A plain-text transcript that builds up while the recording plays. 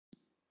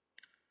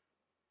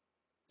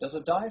Does a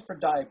diet for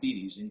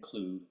diabetes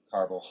include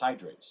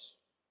carbohydrates?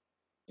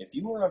 If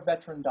you are a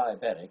veteran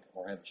diabetic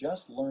or have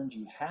just learned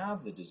you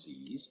have the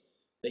disease,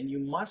 then you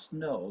must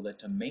know that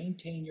to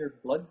maintain your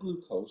blood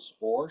glucose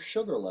or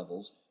sugar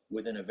levels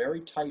within a very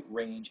tight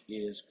range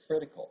is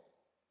critical.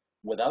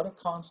 Without a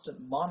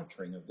constant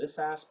monitoring of this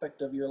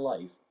aspect of your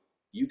life,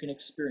 you can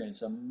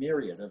experience a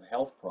myriad of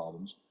health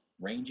problems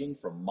ranging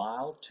from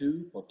mild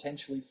to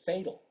potentially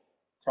fatal,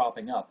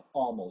 cropping up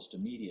almost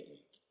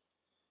immediately.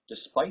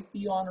 Despite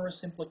the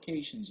onerous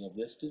implications of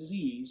this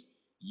disease,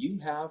 you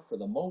have for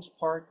the most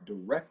part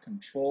direct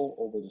control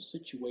over the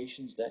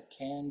situations that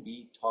can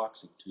be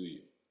toxic to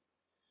you.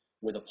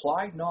 With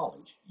applied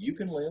knowledge, you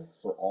can live,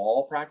 for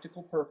all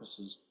practical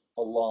purposes,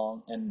 a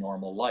long and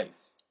normal life.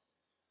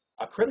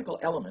 A critical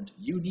element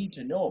you need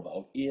to know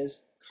about is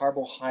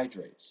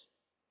carbohydrates.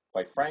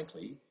 Quite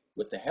frankly,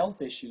 with the health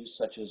issues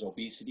such as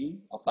obesity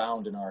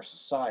abound in our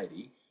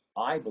society,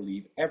 I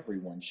believe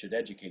everyone should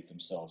educate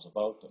themselves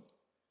about them.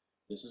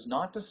 This is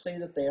not to say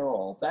that they are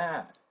all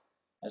bad.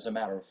 As a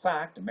matter of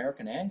fact,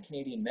 American and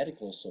Canadian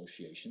medical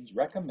associations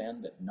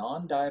recommend that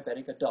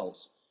non-diabetic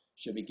adults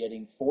should be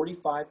getting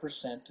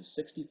 45% to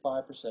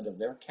 65% of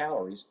their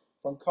calories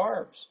from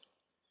carbs.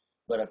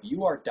 But if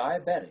you are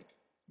diabetic,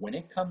 when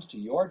it comes to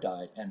your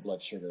diet and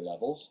blood sugar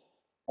levels,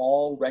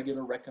 all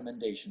regular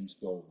recommendations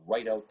go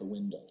right out the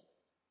window.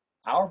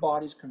 Our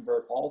bodies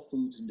convert all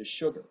foods into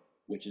sugar,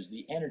 which is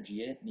the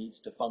energy it needs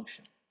to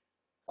function.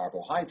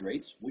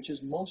 Carbohydrates, which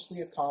is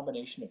mostly a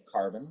combination of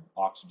carbon,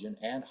 oxygen,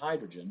 and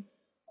hydrogen,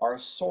 are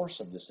a source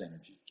of this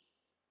energy.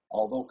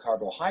 Although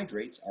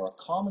carbohydrates are a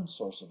common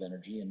source of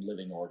energy in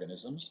living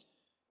organisms,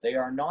 they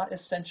are not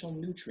essential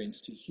nutrients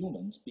to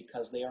humans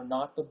because they are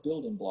not the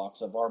building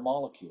blocks of our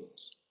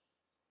molecules.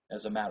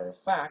 As a matter of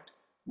fact,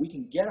 we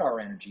can get our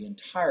energy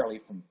entirely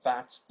from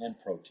fats and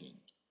protein.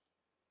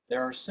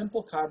 There are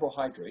simple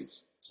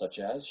carbohydrates, such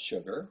as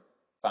sugar,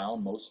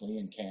 found mostly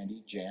in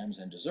candy, jams,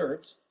 and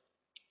desserts,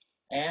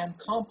 and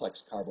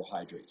complex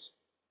carbohydrates,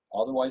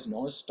 otherwise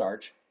known as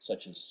starch,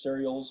 such as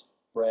cereals,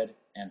 bread,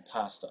 and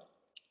pasta.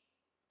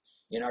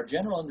 In our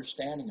general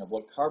understanding of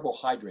what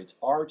carbohydrates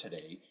are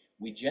today,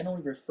 we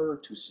generally refer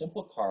to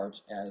simple carbs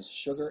as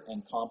sugar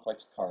and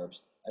complex carbs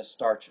as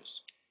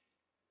starches.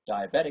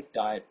 Diabetic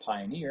diet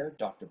pioneer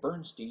Dr.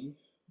 Bernstein,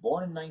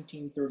 born in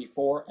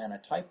 1934 and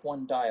a type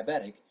 1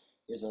 diabetic,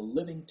 is a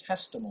living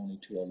testimony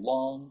to a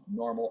long,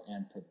 normal,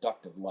 and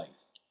productive life.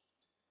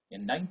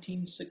 In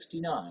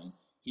 1969,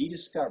 he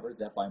discovered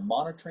that by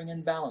monitoring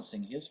and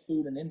balancing his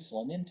food and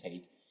insulin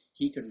intake,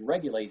 he could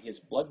regulate his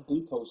blood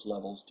glucose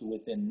levels to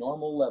within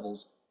normal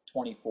levels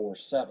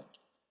 24/7,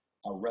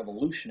 a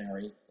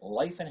revolutionary,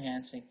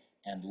 life-enhancing,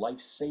 and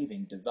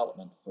life-saving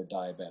development for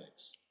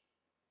diabetics.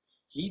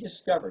 He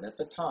discovered at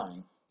the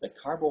time that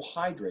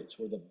carbohydrates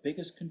were the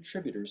biggest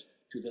contributors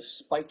to the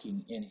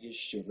spiking in his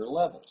sugar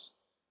levels.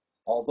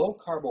 Although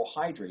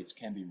carbohydrates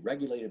can be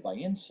regulated by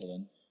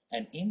insulin,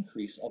 an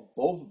increase of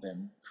both of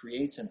them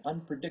creates an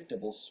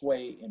unpredictable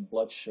sway in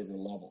blood sugar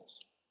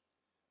levels.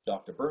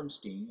 Dr.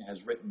 Bernstein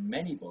has written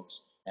many books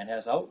and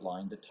has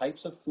outlined the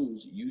types of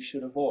foods you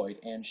should avoid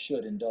and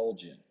should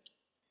indulge in.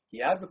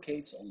 He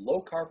advocates a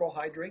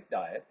low-carbohydrate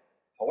diet.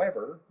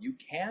 However, you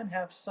can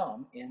have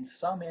some in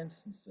some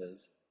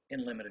instances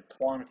in limited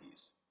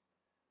quantities.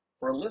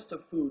 For a list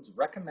of foods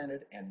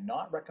recommended and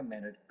not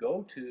recommended,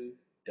 go to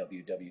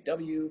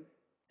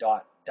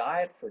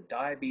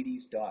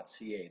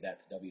www.dietfordiabetes.ca.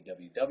 That's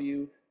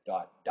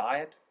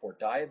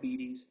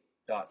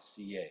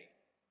www.dietfordiabetes.ca.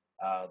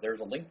 There's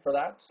a link for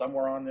that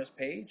somewhere on this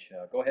page.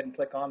 Go ahead and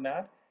click on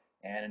that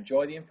and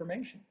enjoy the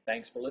information.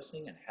 Thanks for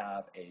listening and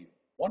have a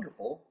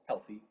wonderful,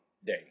 healthy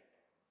day.